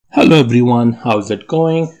Hello everyone, how's it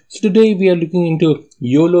going? So today we are looking into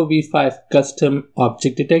YOLOV5 custom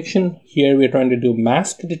object detection. Here we are trying to do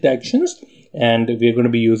mask detections and we are going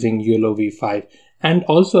to be using YOLOV5 and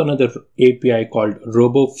also another API called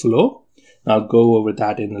RoboFlow. I'll go over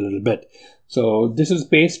that in a little bit. So this is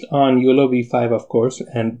based on YOLOV5 of course,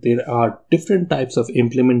 and there are different types of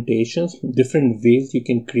implementations, different ways you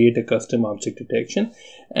can create a custom object detection,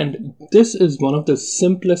 and this is one of the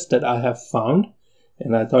simplest that I have found.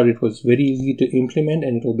 And I thought it was very easy to implement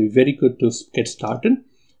and it will be very good to get started.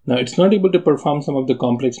 Now it's not able to perform some of the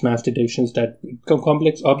complex mask detections,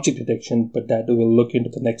 complex object detection, but that we will look into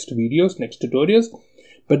the next videos, next tutorials.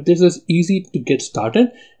 But this is easy to get started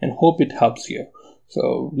and hope it helps you.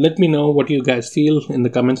 So let me know what you guys feel in the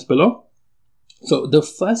comments below. So the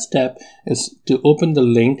first step is to open the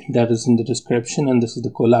link that is in the description, and this is the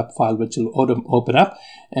Colab file which will open up.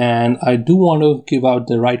 And I do want to give out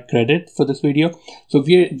the right credit for this video. So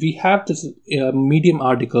we have this Medium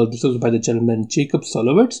article. This was by the gentleman Jacob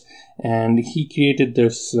Solowitz, and he created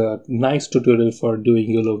this nice tutorial for doing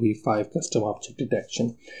YOLOV5 custom object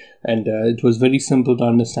detection. And it was very simple to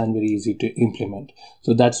understand, very easy to implement.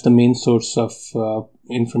 So that's the main source of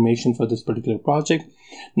information for this particular project.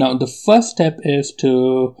 Now the first step is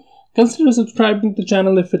to consider subscribing to the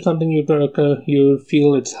channel if it's something you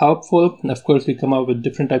feel it's helpful. And of course, we come up with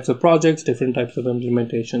different types of projects, different types of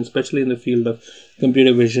implementation, especially in the field of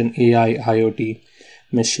computer vision, AI, IoT,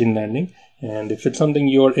 machine learning. And if it's something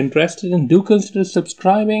you're interested in, do consider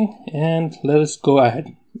subscribing and let us go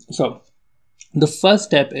ahead. So the first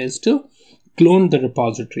step is to clone the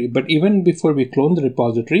repository. But even before we clone the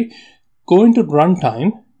repository, go into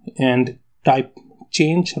runtime and type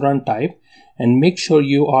change run type and make sure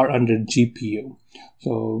you are under GPU.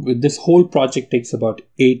 So with this whole project takes about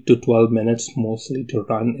 8 to 12 minutes mostly to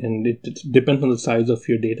run, and it depends on the size of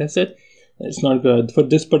your data set. It's not good for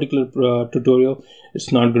this particular tutorial.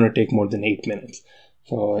 It's not going to take more than 8 minutes.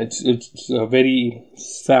 So it's very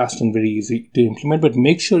fast and very easy to implement, but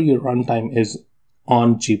make sure your runtime is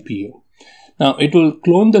on GPU. Now it will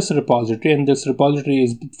clone this repository, and this repository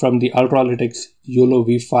is from the Ultralytics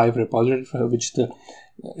YOLOV5 repository, which the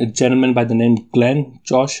gentleman by the name Glenn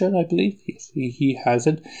Josher, I believe, he has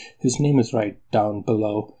it. His name is right down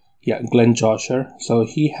below. Yeah, Glenn Josher. So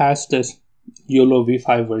he has this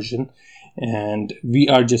YOLOV5 version, and we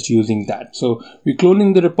are just using that. So we're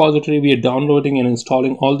cloning the repository, we are downloading and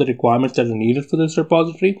installing all the requirements that are needed for this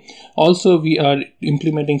repository. Also, we are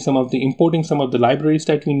importing some of the libraries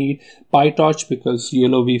that we need, PyTorch, because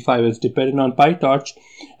YOLOV5 is dependent on PyTorch,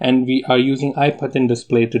 and we are using iPython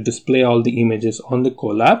display to display all the images on the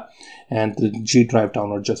Colab, and the G drive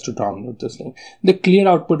download just to download this thing. The clear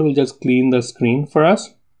output will just clean the screen for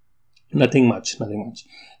us. Nothing much.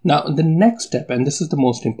 Now the next step, and this is the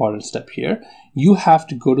most important step here, you have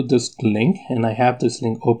to go to this link, and I have this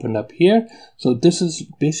link opened up here. So this is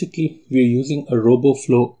basically, we're using a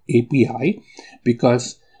RoboFlow API,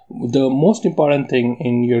 because the most important thing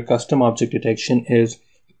in your custom object detection is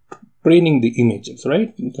training the images,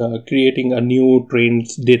 right? Creating a new trained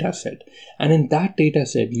data set, and in that data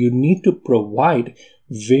set you need to provide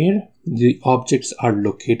where the objects are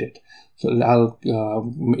located. So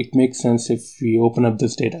it makes sense if we open up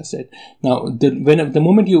this data set. Now, the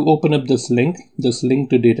moment you open up this link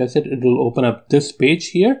to data set, it will open up this page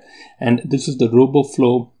here. And this is the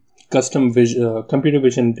RoboFlow custom computer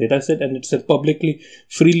vision data set. And it's a publicly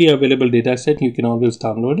freely available data set. You can always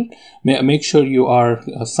download it. Make sure you are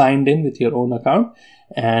signed in with your own account.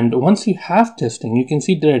 And once you have testing, you can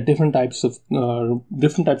see there are different types of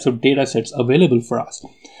data sets available for us.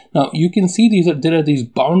 Now you can see there are these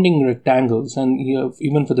bounding rectangles, and you have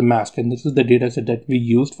even for the mask, and this is the data set that we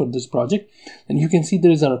used for this project. And you can see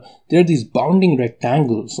there are these bounding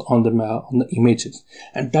rectangles on the images,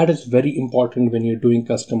 and that is very important when you're doing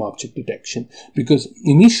custom object detection, because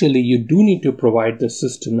initially you do need to provide the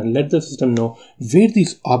system and let the system know where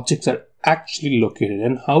these objects are actually located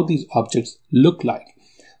and how these objects look like.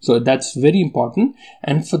 So that's very important,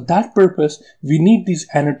 and for that purpose we need these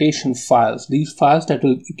annotation files, these files that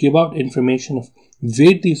will give out information of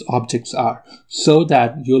where these objects are, so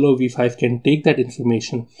that YOLOV5 can take that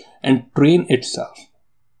information and train itself.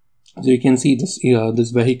 So you can see this this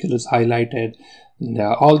vehicle is highlighted, and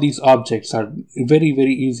all these objects are very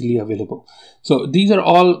easily available. So these are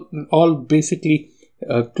all basically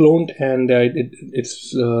cloned, and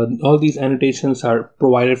all these annotations are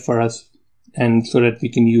provided for us, and so that we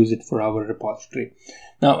can use it for our repository.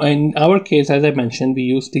 Now in our case, as I mentioned, we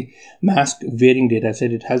use the mask varying data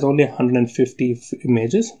set. It has only 150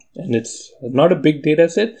 images, and it's not a big data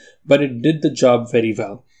set, but it did the job very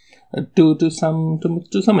well to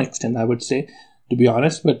some extent, I would say. to be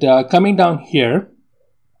honest. But coming down here,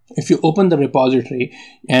 if you open the repository,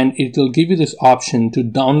 and it will give you this option to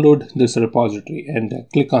download this repository, and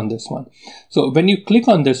click on this one. So when you click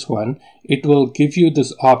on this one, it will give you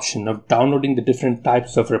this option of downloading the different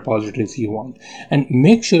types of repositories you want, and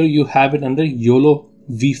make sure you have it under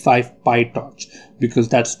YOLOV5 PyTorch, because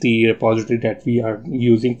that's the repository that we are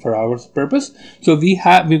using for our purpose. So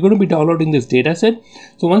we're going to be downloading this data set.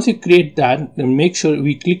 So once you create that, then make sure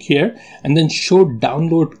we click here and then show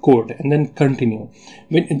download code and then continue.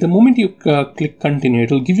 The moment you click continue,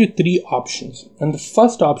 it will give you 3 options, and the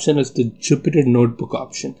first option is the Jupyter Notebook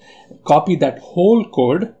option. Copy that whole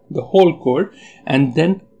code, and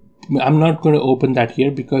then I'm not going to open that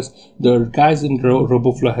here because the guys in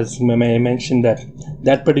RoboFlow has mentioned that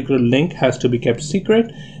that particular link has to be kept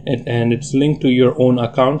secret, and it's linked to your own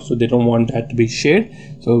account, so they don't want that to be shared.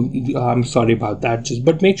 So I'm sorry about that.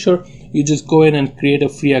 But make sure you just go in and create a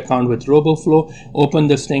free account with RoboFlow, open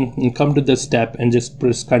this thing and come to this step and just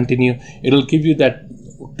press continue. It'll give you that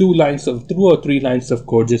 2 or 3 lines of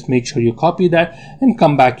code. Just make sure you copy that and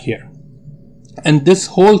come back here. And this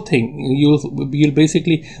whole thing, you'll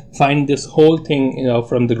basically find this whole thing,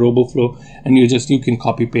 from the RoboFlow, and you can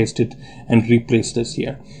copy paste it and replace this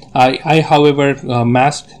here. I however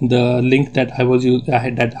masked the link that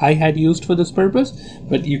I had used for this purpose,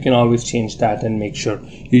 but you can always change that and make sure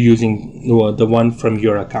you're using the one from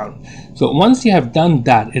your account. So once you have done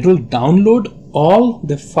that, it will download all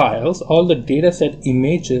the files, all the dataset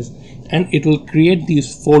images, and it will create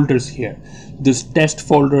these folders here. This test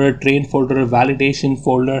folder, train folder, validation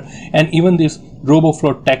folder, and even this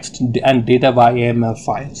RoboFlow text and data YAML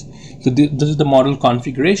files. So this is the model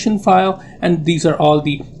configuration file, and these are all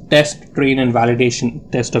the test, train, and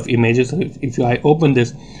validation test of images. So if I open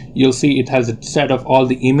this, you'll see it has a set of all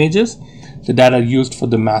the images that are used for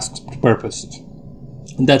the masked purposes.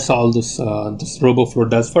 That's all this RoboFlow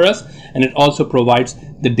does for us, and it also provides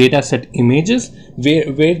the dataset images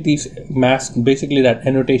where these masks, basically that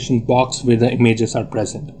annotation box where the images are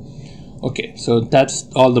present. Okay, so that's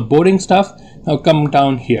all the boarding stuff. Now come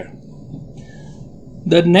down here.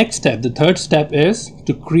 The next step, the third step, is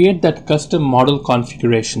to create that custom model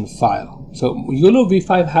configuration file. So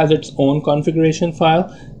YOLOV5 has its own configuration file,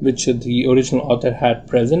 which the original author had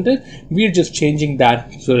presented. We're just changing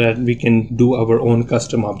that so that we can do our own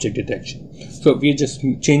custom object detection. So we're just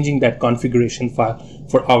changing that configuration file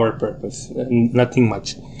for our purpose, and nothing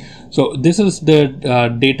much. So this is the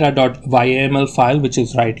data.yml file, which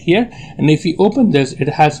is right here. And if we open this, it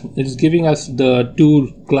is giving us the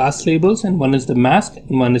 2 class labels, and one is the mask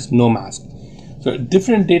and one is no mask. So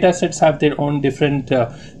different data sets have their own different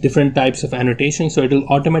types of annotation, so it will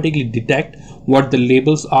automatically detect what the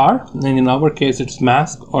labels are, and in our case it's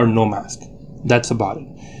mask or no mask. That's about it.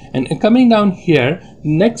 And coming down here,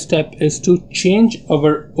 next step is to change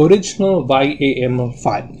our original YAML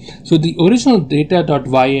file. So the original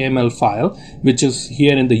data.yml file, which is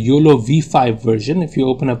here in the YOLOV5 version, if you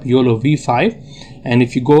open up YOLOV5 and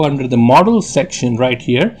if you go under the model section right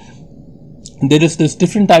here, there is this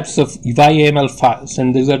different types of YAML files,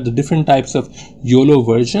 and these are the different types of YOLO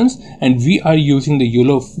versions, and we are using the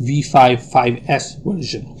YOLOV5 5S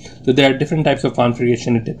version. So there are different types of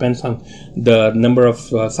configuration. It depends on the number of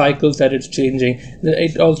cycles that it's changing.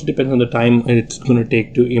 It also depends on the time it's going to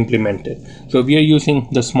take to implement it. So we are using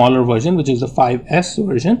the smaller version, which is the 5S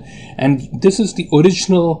version, and this is the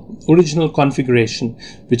original configuration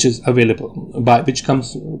which is available, which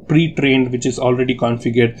comes pre-trained, which is already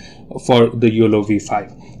configured for the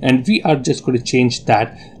YOLOV5, and we are just going to change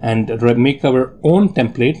that and make our own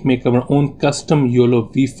template, make our own custom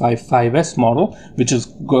YOLOV5 5S model,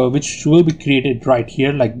 which will be created right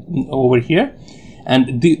here, like over here,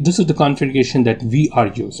 and this is the configuration that we are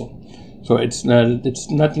using. So it's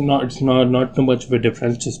not too much of a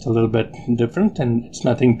difference, just a little bit different, and it's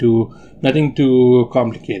nothing too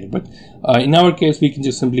complicated. But in our case, we can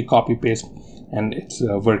just simply copy paste, and it's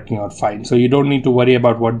working out fine. So you don't need to worry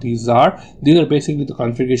about what these are. These are basically the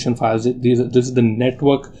configuration files. This is the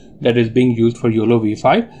network that is being used for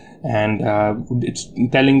YOLOV5, and it's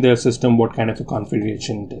telling the system what kind of a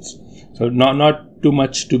configuration it is. So not too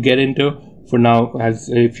much to get into for now. As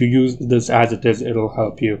if you use this as it is, it'll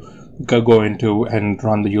help you go into and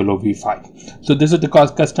run the YOLOV5. So this is the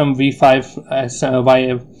custom V5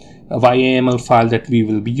 YAML file that we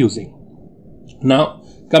will be using. Now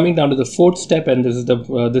coming down to the 4th step, and this is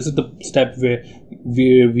the step where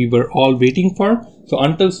we were all waiting for. So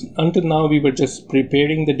until now we were just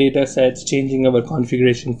preparing the data sets, changing our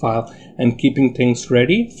configuration file, and keeping things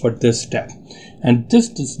ready for this step. And this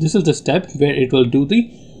is the step where it will do the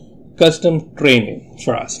custom training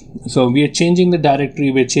for us. So we are changing the directory,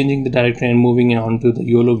 and moving on to the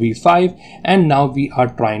YOLOV5, and now we are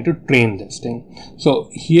trying to train this thing. So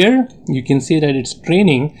here you can see that it's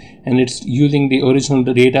training and it's using the original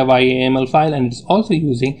data YAML file, and it's also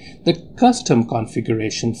using the custom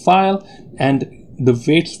configuration file, and the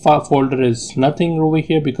weights folder is nothing over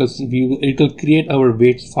here because it will create our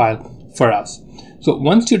weights file for us. So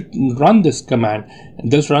once you run this command,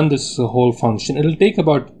 just run this whole function, it will take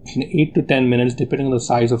about 8 to 10 minutes depending on the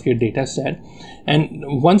size of your data set. And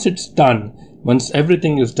once it's done, once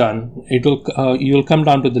everything is done, you'll come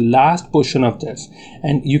down to the last portion of this,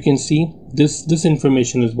 and you can see this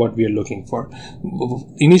information is what we are looking for.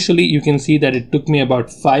 Initially, you can see that it took me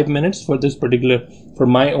about 5 minutes for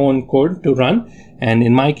my own code to run, and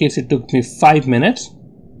in my case, it took me 5 minutes.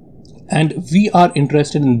 And we are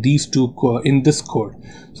interested in these two in this code.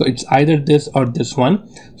 So it's either this or this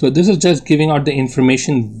one. So this is just giving out the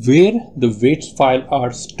information where the weights file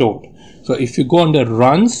are stored. So if you go under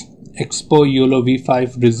runs, expo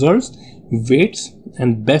YOLOV5 results, weights,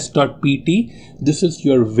 and best.pt, this is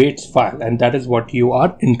your weights file, and that is what you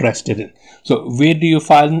are interested in. So where do you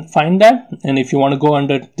find that? And if you want to go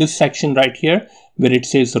under this section right here where it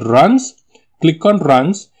says runs, click on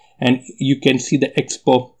runs, and you can see the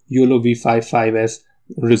expo YOLOV5 as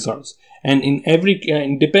results. And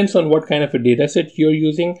it depends on what kind of a data set you're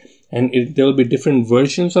using, and there will be different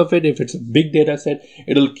versions of it. If it's a big data set,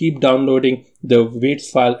 it'll keep downloading the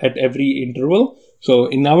weights file at every interval. So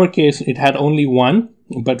in our case, it had only one,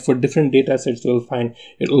 but for different data sets, you'll find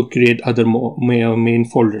it will create other main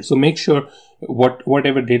folders. So make sure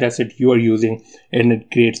whatever data set you are using, and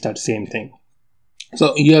it creates that same thing.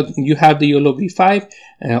 So you have the YOLOV5,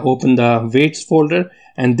 open the weights folder,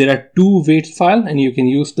 and there are two weights files, and you can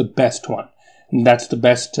use the best one. That's the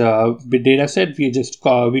best data set. We're just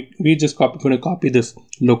going to copy this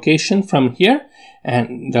location from here,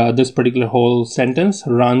 and this particular whole sentence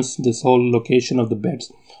runs this whole location of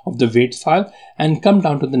the weights file, and come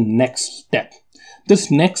down to the next step. This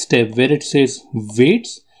next step where it says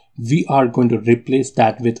weights, we are going to replace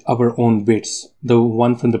that with our own weights, the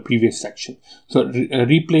one from the previous section. So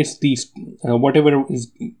replace these, whatever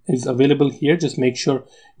is available here, just make sure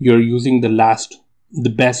you're using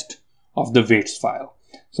the best of the weights file.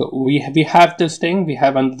 So we have this thing, we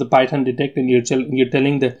have under the Python detect, and you're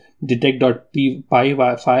telling the detect.py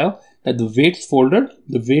file that the weights folder,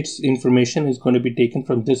 the weights information is going to be taken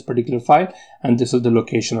from this particular file, and this is the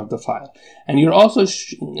location of the file. And you're also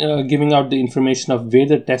giving out the information of where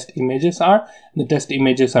the test images are. The test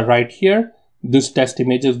images are right here. This test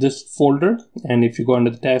image is this folder, and if you go under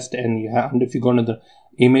the test and if you go under the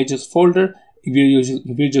images folder,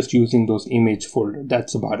 we're just using those image folder.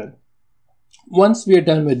 That's about it. Once we are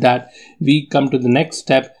done with that, we come to the next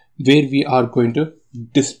step where we are going to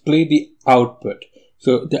display the output.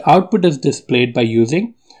 So the output is displayed by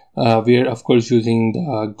using, we are of course using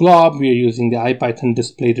the glob, we are using the IPython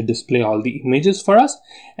display to display all the images for us,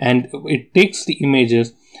 and it takes the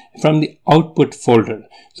images from the output folder.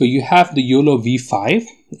 So you have the YOLOV5,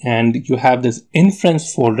 and you have this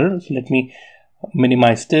inference folder. So let me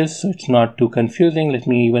minimize this so it's not too confusing. Let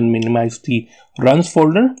me even minimize the runs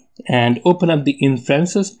folder and open up the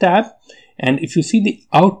inferences tab. And if you see the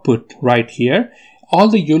output right here, all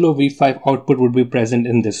the YOLOV5 output would be present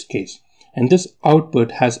in this case. And this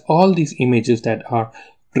output has all these images that are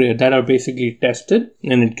basically tested,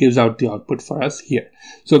 and it gives out the output for us here.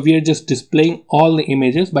 So we are just displaying all the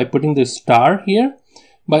images by putting this star here.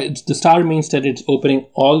 But the star means that it's opening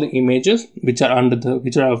all the images which are of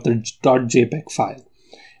the .jpeg file,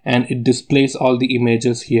 and it displays all the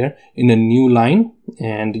images here in a new line.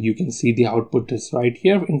 And you can see the output is right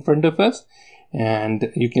here in front of us, and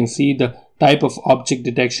you can see the type of object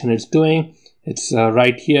detection it's doing. It's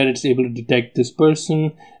right here. It's able to detect this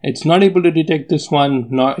person. It's not able to detect this one,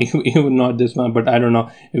 even not this one, but I don't know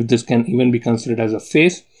if this can even be considered as a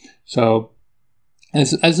face. So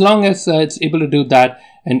as long as it's able to do that,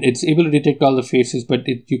 and it's able to detect all the faces, but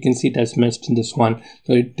you can see it has missed in this one.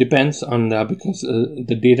 So it depends on because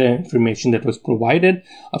the data information that was provided,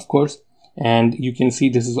 of course. And you can see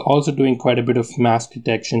this is also doing quite a bit of mask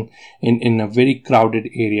detection in a very crowded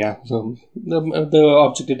area. So the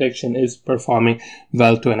object detection is performing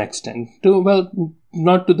well to an extent. Well,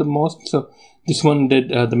 not to the most. So this one did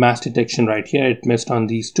the mask detection right here. It missed on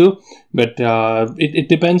these two, but it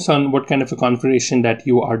depends on what kind of a configuration that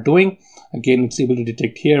you are doing. Again, it's able to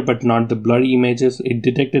detect here, but not the blurry images. It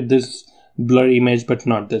detected this blurry image, but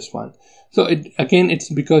not this one. So it's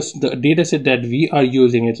because the dataset that we are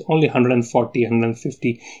using, it's only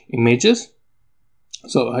 150 images,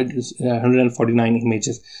 So 149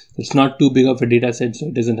 images. It's not too big of a data set, so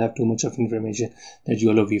it doesn't have too much of information that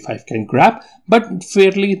YOLOV5 can grab, but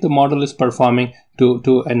fairly the model is performing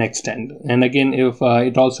to an extent. And again, if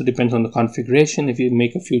it also depends on the configuration. If you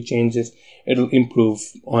make a few changes, it'll improve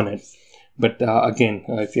on it. But again,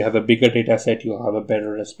 if you have a bigger data set, you'll have a better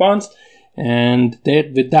response. And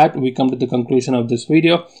with that, we come to the conclusion of this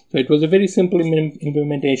video. So it was a very simple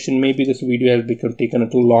implementation. Maybe this video has taken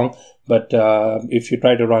too long, but if you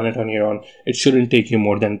try to run it on your own, it shouldn't take you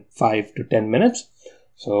more than 5 to 10 minutes.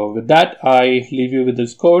 So with that, I leave you with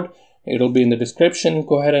this code. It'll be in the description.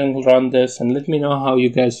 Go ahead and run this and let me know how you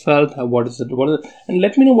guys felt. What is it? And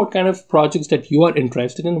let me know what kind of projects that you are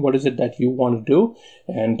interested in. What is it that you want to do?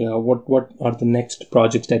 And what are the next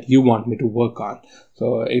projects that you want me to work on?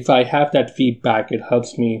 So if I have that feedback, it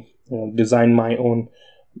helps me design my own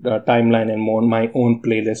timeline and my own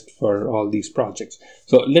playlist for all these projects.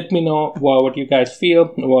 So let me know what you guys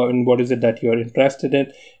feel and what is it that you're interested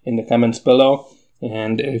in the comments below.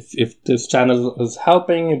 And if this channel is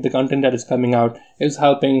helping, if the content that is coming out is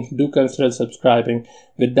helping, do consider subscribing.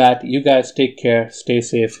 With that, you guys take care, stay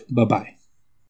safe, bye-bye.